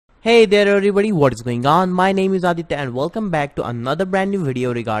Hey there everybody, what is going on? My name is Aditya and welcome back to another brand new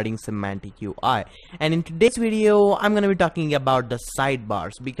video regarding Semantic UI. And in today's video, I'm going to be talking about the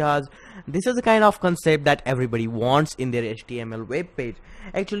sidebars because this is the kind of concept that everybody wants in their HTML web page.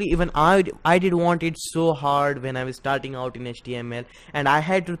 Actually, even I did want it so hard when I was starting out in HTML, and I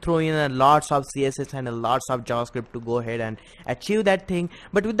had to throw in a lots of CSS and a lots of JavaScript to go ahead and achieve that thing.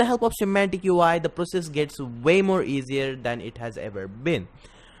 But with the help of Semantic UI, the process gets way more easier than it has ever been.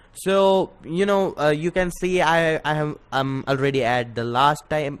 So you can see I'm already at the last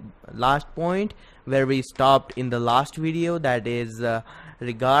point where we stopped in the last video, that is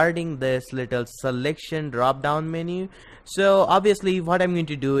regarding this little selection drop down menu. So obviously what I'm going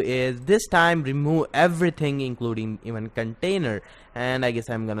to do is this time remove everything, including even container, and I guess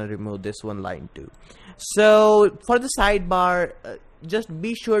I'm gonna remove this one line too. So for the sidebar, just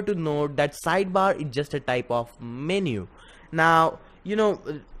be sure to note that sidebar is just a type of menu. Now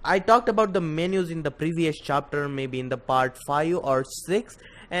I talked about the menus in the previous chapter, maybe in the part 5 or 6,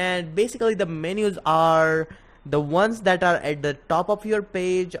 and basically the menus are the ones that are at the top of your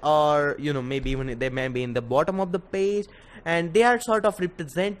page, or maybe even they may be in the bottom of the page, and they are sort of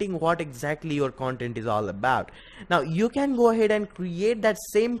representing what exactly your content is all about. Now you can go ahead and create that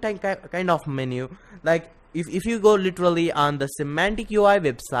same kind of menu, like if you go literally on the Semantic UI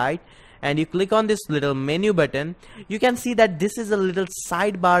website and you click on this little menu button, you can see that this is a little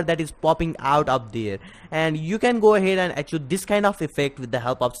sidebar that is popping out of there, and you can go ahead and achieve this kind of effect with the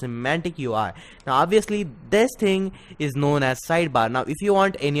help of Semantic UI. Now obviously this thing is known as sidebar. Now if you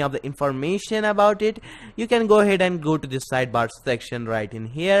want any of the information about it, you can go ahead and go to this sidebar section right in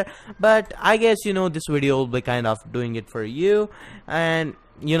here, but I guess this video will be kind of doing it for you, and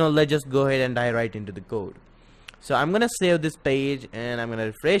let's just go ahead and dive right into the code. So I'm gonna save this page and I'm gonna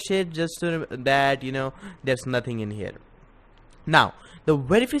refresh it just so that there's nothing in here. Now the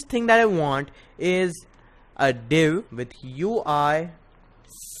very first thing that I want is a div with UI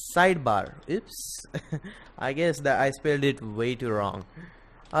sidebar. Oops, I guess that I spelled it way too wrong.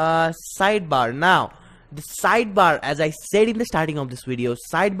 Sidebar. Now the sidebar, as I said in the starting of this video,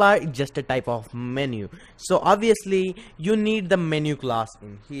 sidebar is just a type of menu. So obviously you need the menu class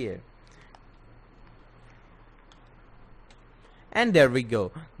in here. And there we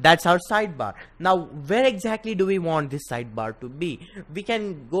go, that's our sidebar. Now where exactly do we want this sidebar to be? We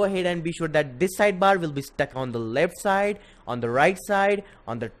can go ahead and be sure that this sidebar will be stuck on the left side, on the right side,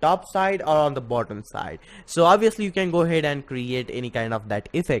 on the top side, or on the bottom side. So obviously you can go ahead and create any kind of that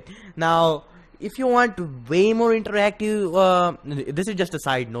effect. Now if you want way more interactive, this is just a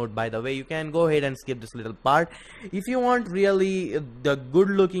side note by the way, you can go ahead and skip this little part. If you want really the good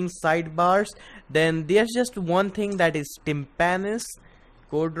looking sidebars, then there's just one thing, that is Tympanus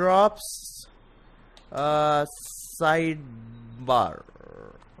code drops sidebar.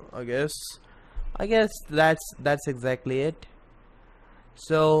 I guess that's exactly it.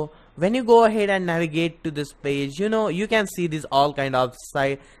 So when you go ahead and navigate to this page, you can see these all kind of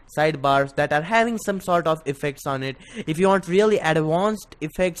sidebars that are having some sort of effects on it. If you want really advanced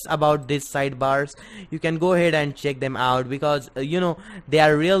effects about these sidebars, you can go ahead and check them out, because they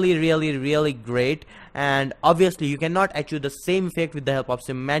are really great, and obviously you cannot achieve the same effect with the help of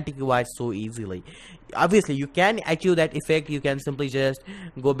Semantic UI so easily. Obviously you can achieve that effect. You can simply just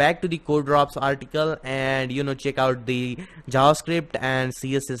go back to the code drops article and check out the JavaScript and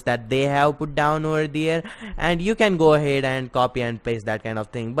CSS that they have put down over there, and you can go ahead and copy and paste that kind of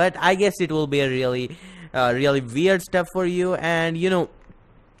thing. But I guess it will be a really weird stuff for you, and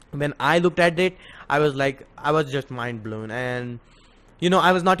when I looked at it, I was just mind blown, and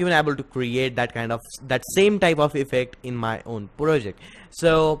I was not even able to create that same type of effect in my own project.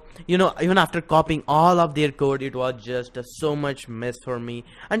 So even after copying all of their code, it was just so much mess for me,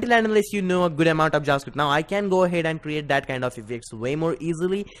 until and unless you know a good amount of JavaScript. Now I can go ahead and create that kind of effects way more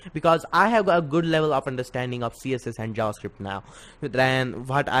easily, because I have a good level of understanding of CSS and JavaScript now than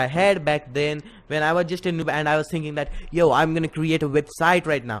what I had back then when I was just a noob and I was thinking that I'm gonna create a website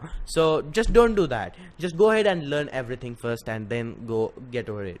right now. So just don't do that. Just go ahead and learn everything first and then go get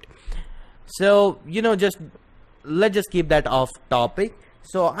over it. So let's just keep that off topic.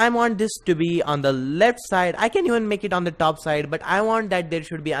 So I want this to be on the left side. I can even make it on the top side, but I want that there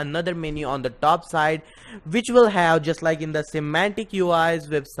should be another menu on the top side, which will have, just like in the Semantic UI's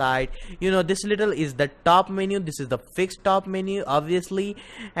website, this little is the top menu. This is the fixed top menu obviously,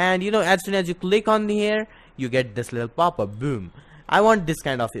 and as soon as you click on here, you get this little pop-up. Boom. I want this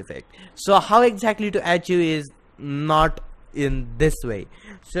kind of effect. So how exactly to achieve is not in this way.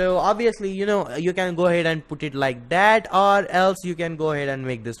 So obviously you can go ahead and put it like that, or else you can go ahead and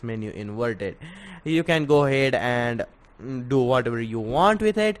make this menu inverted. You can go ahead and do whatever you want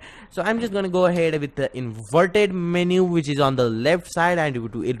with it. So I'm just gonna go ahead with the inverted menu, which is on the left side, and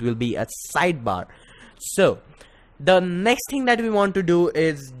it will be a sidebar. So the next thing that we want to do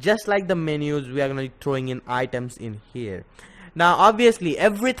is, just like the menus, we are gonna be throwing in items in here. Now obviously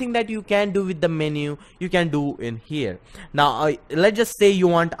everything that you can do with the menu you can do in here. Now let's just say you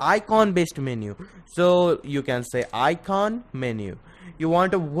want icon based menu, so you can say icon menu. You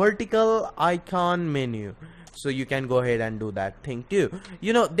want a vertical icon menu, so you can go ahead and do that thing too.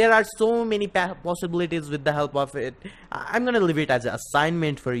 You know, there are so many possibilities with the help of it. I'm gonna leave it as an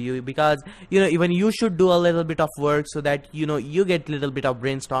assignment for you, because you know, even you should do a little bit of work, so that you know you get a little bit of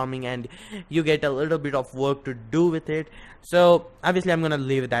brainstorming and you get a little bit of work to do with it. So obviously I'm gonna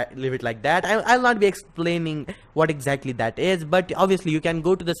leave it like that. I'll not be explaining what exactly that is, but obviously you can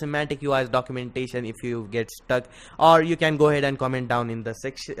go to the Semantic UI's documentation if you get stuck, or you can go ahead and comment down in the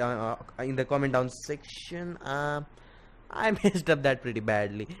section in the comment down section. I messed up that pretty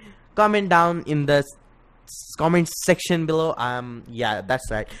badly. Comment down in the comment section below. Yeah, that's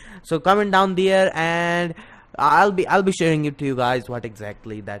right. So comment down there, and I'll be sharing it to you guys what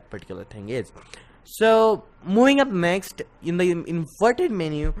exactly that particular thing is. So moving up next, in the inverted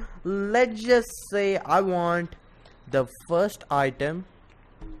menu, let's just say I want the first item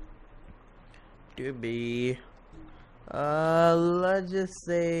to be let's just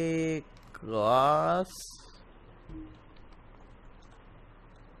say class.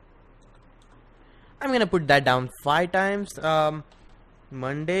 I'm gonna put that down 5 times.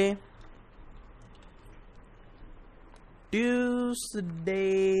 Monday,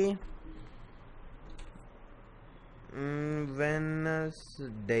 Tuesday,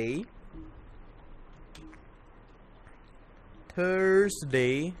 Wednesday,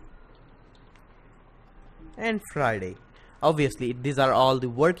 Thursday, and Friday. Obviously these are all the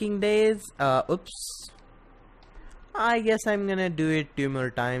working days. Oops, I guess I'm gonna do it 2 more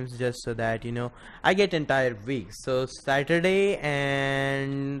times, just so that you know I get entire week. So Saturday,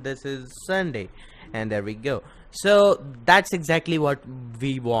 and this is Sunday, and there we go. So that's exactly what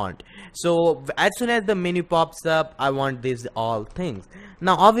we want. So as soon as the menu pops up, I want these all things.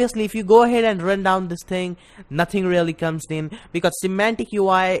 Now obviously if you go ahead and run down this thing, nothing really comes in, because Semantic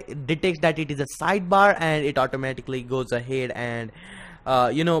UI detects that it is a sidebar, and it automatically goes ahead and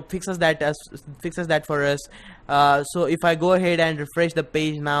you know, fixes that for us. So if I go ahead and refresh the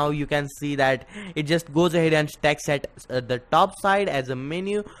page now, you can see that it just goes ahead and stacks at the top side as a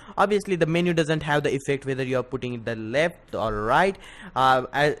menu. Obviously the menu doesn't have the effect whether you are putting it the left or right.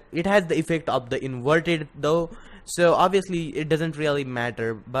 It has the effect of the inverted though, so obviously it doesn't really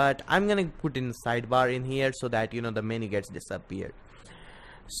matter, but I'm gonna put in sidebar in here so that you know the menu gets disappeared.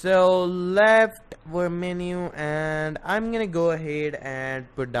 So left were menu, and I'm gonna go ahead and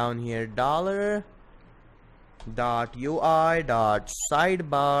put down here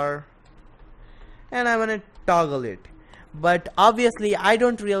 $.ui.sidebar, and I'm gonna toggle it. But obviously I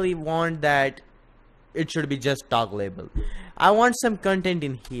don't really want that it should be just toggleable. I want some content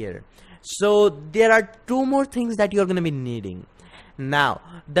in here. So there are 2 more things that you're gonna be needing. Now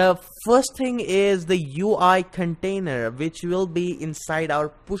the first thing is the UI container, which will be inside our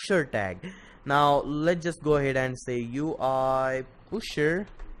pusher tag. Now let's just go ahead and say UI pusher.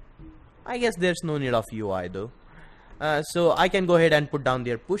 I guess there's no need of UI though. So I can go ahead and put down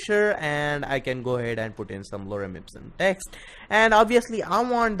their pusher, and I can go ahead and put in some lorem ipsum text, and obviously I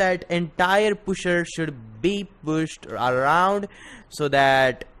want that entire pusher should be pushed around, so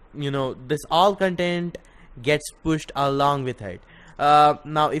that you know this all content gets pushed along with it.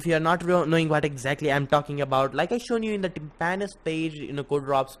 Now if you are not knowing what exactly I'm talking about, like I shown you in the Timpanus page, in the code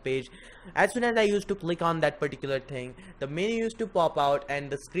drops page, as soon as I used to click on that particular thing, the menu used to pop out and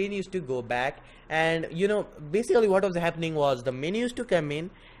the screen used to go back, and you know basically what was happening was the menu used to come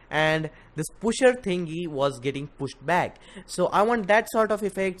in and this pusher thingy was getting pushed back. So I want that sort of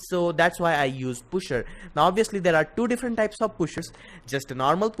effect, so that's why I use pusher. Now obviously there are 2 different types of pushers, just a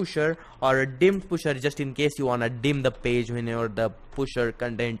normal pusher or a dimmed pusher, just in case you want to dim the page whenever the pusher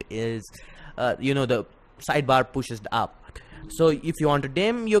content is you know the sidebar pushes up. So if you want to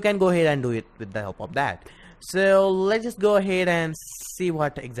dim, you can go ahead and do it with the help of that. So let's just go ahead and see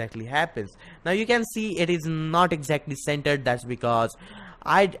what exactly happens. Now you can see it is not exactly centered. That's because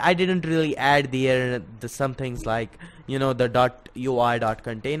I didn't really add the some things like you know the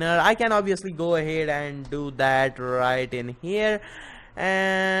 .ui.container. I can obviously go ahead and do that right in here,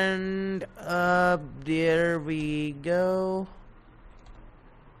 and there we go.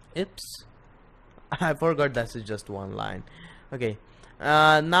 Oops, I forgot this is just 1 line. Okay,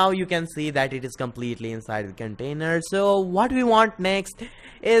 now you can see that it is completely inside the container. So what we want next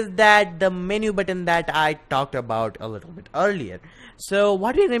is that the menu button that I talked about a little bit earlier. So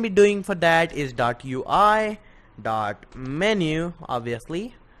what we're going to be doing for that is .ui .menu,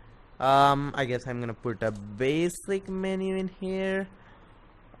 obviously. I guess I'm gonna put a basic menu in here,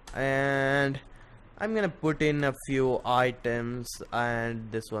 and I'm gonna put in a few items,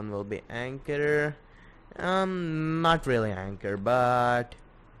 and this one will be anchor. Not really anchor, but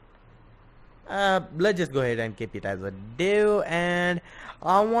let's just go ahead and keep it as a div, and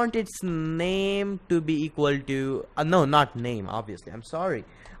I want its name to be equal to no, not name, obviously, I'm sorry,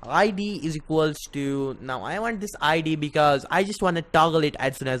 ID is equals to, now I want this ID because I just want to toggle it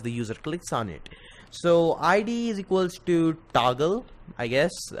as soon as the user clicks on it. So ID is equals to toggle. I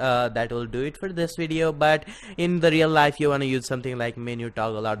guess that will do it for this video, but in the real life you want to use something like menu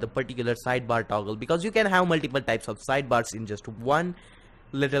toggle or the particular sidebar toggle, because you can have multiple types of sidebars in just one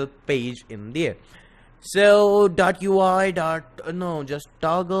little page in there. So .ui no, just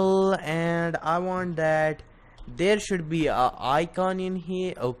toggle, and I want that there should be a icon in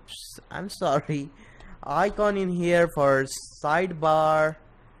here. Oops, I'm sorry, icon in here for sidebar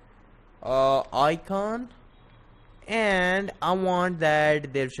icon, and I want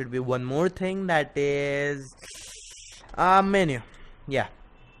that there should be one more thing, that is menu. Yeah,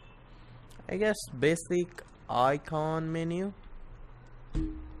 I guess basic icon menu.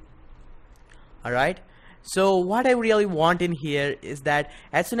 Alright, so what I really want in here is that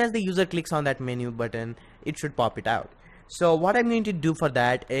as soon as the user clicks on that menu button, it should pop it out. So what I'm going to do for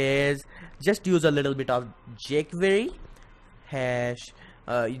that is just use a little bit of jQuery hash.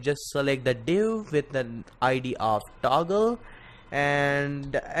 You just select the div with the ID of toggle,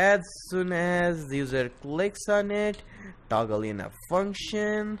 and as soon as the user clicks on it, toggle in a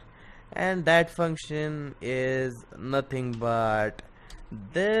function, and that function is nothing but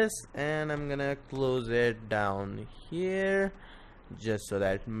this, and I'm gonna close it down here just so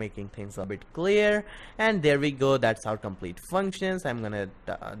that making things a bit clear. And there we go, that's our complete functions. I'm gonna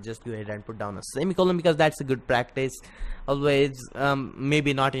just go ahead and put down a semicolon because that's a good practice always.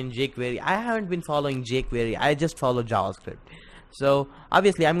 Maybe not in jQuery. I haven't been following jQuery, I just follow JavaScript. So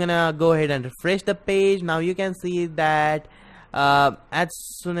obviously I'm gonna go ahead and refresh the page. Now you can see that as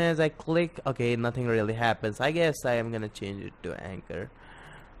soon as I click, okay, nothing really happens. I guess I am gonna change it to anchor.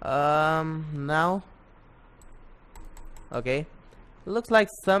 Now, okay, looks like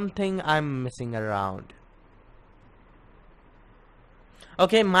something I'm missing around.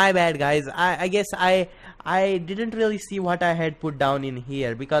 Okay, my bad guys. I guess I didn't really see what I had put down in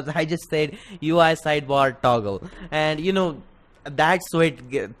here, because I just said UI sidebar toggle, and you know, that's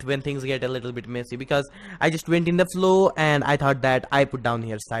when things get a little bit messy, because I just went in the flow and I thought that I put down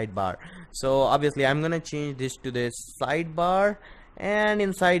here sidebar. So obviously I'm gonna change this to this sidebar, and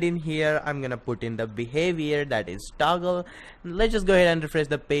inside in here I'm gonna put in the behavior, that is toggle. Let's just go ahead and refresh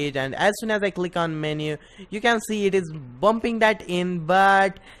the page, and as soon as I click on menu, you can see it is bumping that in,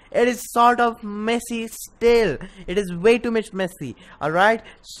 but it is sort of messy still. It is way too much messy. Alright,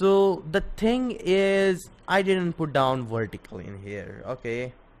 so the thing is, I didn't put down vertical in here.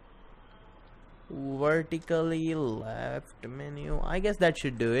 Okay, vertically left menu, I guess that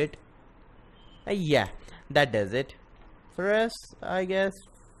should do it. Yeah, that does it for us, I guess.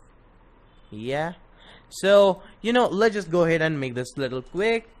 Yeah, so you know, let's just go ahead and make this little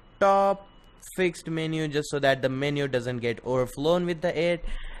quick top fixed menu, just so that the menu doesn't get overflown with the it.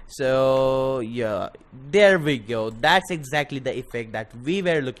 So yeah, there we go, that's exactly the effect that we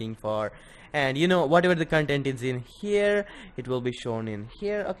were looking for. And you know, whatever the content is in here, it will be shown in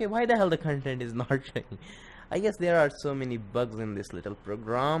here. Okay, why the hell the content is not showing? I guess there are so many bugs in this little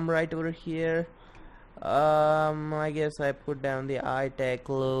program right over here. I guess I put down the I tag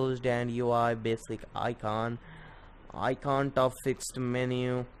closed and UI basic icon top fixed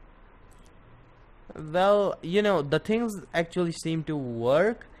menu. Well, you know, the things actually seem to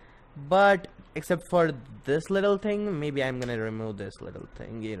work, but except for this little thing. Maybe I'm gonna remove this little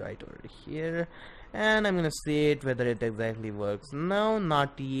thingy right over here, and I'm gonna see it whether it exactly works. No,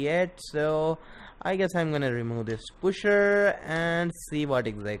 not yet. So I guess I'm gonna remove this pusher and see what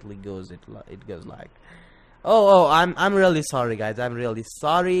exactly goes it goes like. Oh, I'm really sorry guys, I'm really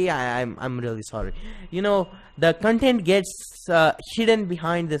sorry. I'm really sorry. You know, the content gets hidden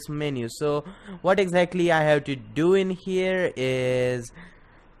behind this menu. So what exactly I have to do in here is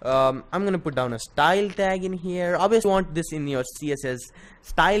I'm gonna put down a style tag in here. Obviously you want this in your CSS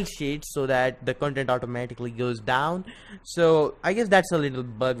style sheet so that the content automatically goes down. So I guess that's a little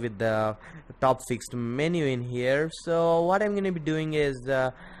bug with the top fixed menu in here. So what I'm gonna be doing is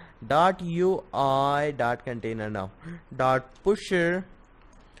dot UI dot container. Now dot pusher,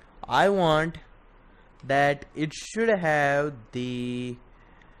 I want that it should have the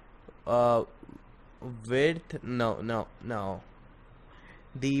width, no,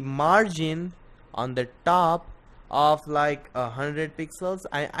 the margin on the top of like 100 pixels.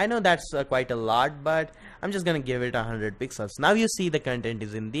 I know that's quite a lot, but I'm just gonna give it 100 pixels. Now you see the content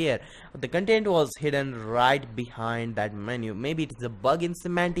is in there. The content was hidden right behind that menu. Maybe it is a bug in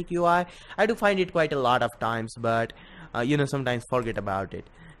Semantic UI. I do find it quite a lot of times, but sometimes forget about it.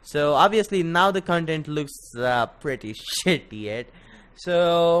 So obviously now the content looks pretty shitty yet.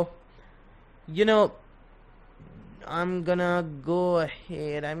 So I'm gonna go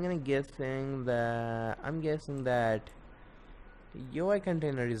ahead. I'm guessing that UI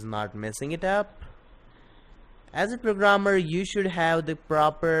container is not messing it up. As a programmer, you should have the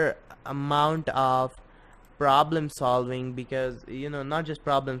proper amount of problem solving, because not just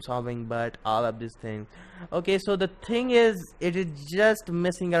problem solving but all of these things. Okay, so the thing is, it is just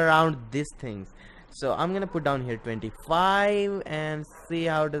messing around these things. So I'm gonna put down here 25 and see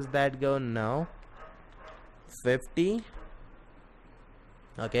how does that go now. 50.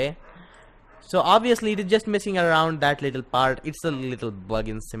 Okay, so obviously it is just messing around that little part. It's a little bug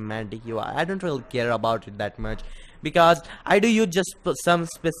in Semantic UI. I don't really care about it that much, because I do use just some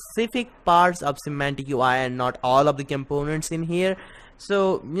specific parts of Semantic UI and not all of the components in here.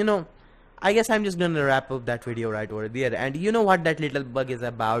 So I guess I'm just gonna wrap up that video right over there. And you know what that little bug is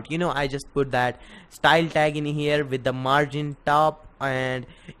about? I just put that style tag in here with the margin top, and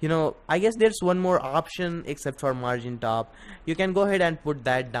I guess there's one more option except for margin top. You can go ahead and put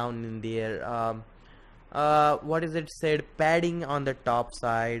that down in there. What is it said? Padding on the top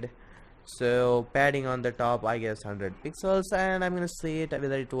side. So padding on the top, I guess 100 pixels, and I'm gonna see it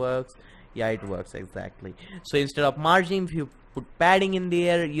whether it works. Yeah, it works exactly. So instead of margin, if you put padding in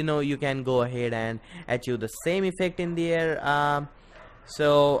there, you can go ahead and achieve the same effect in there.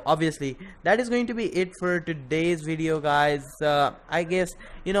 So obviously that is going to be it for today's video, guys. I guess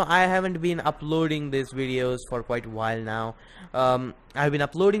I haven't been uploading these videos for quite a while now. I've been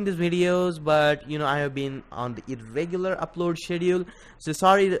uploading these videos, but I have been on the irregular upload schedule, so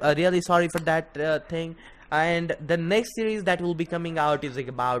sorry, really sorry for that thing. And the next series that will be coming out is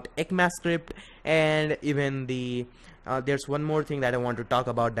about ECMAScript, and even the there's one more thing that I want to talk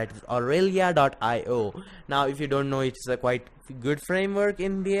about, that is Aurelia.io. Now if you don't know, it's a quite good framework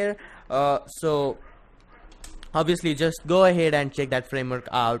in there. So obviously just go ahead and check that framework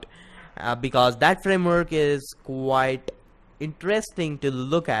out, because that framework is quite interesting to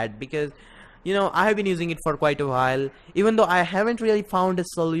look at, because I have been using it for quite a while, even though I haven't really found a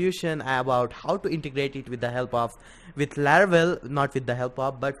solution about how to integrate it with Laravel, not with the help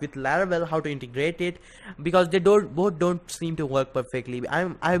of, but with Laravel, how to integrate it, because they both don't seem to work perfectly. I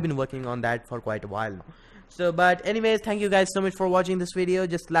have been working on that for quite a while now. So, but anyways, thank you guys so much for watching this video.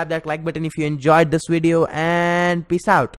 Just slap that like button if you enjoyed this video, and peace out.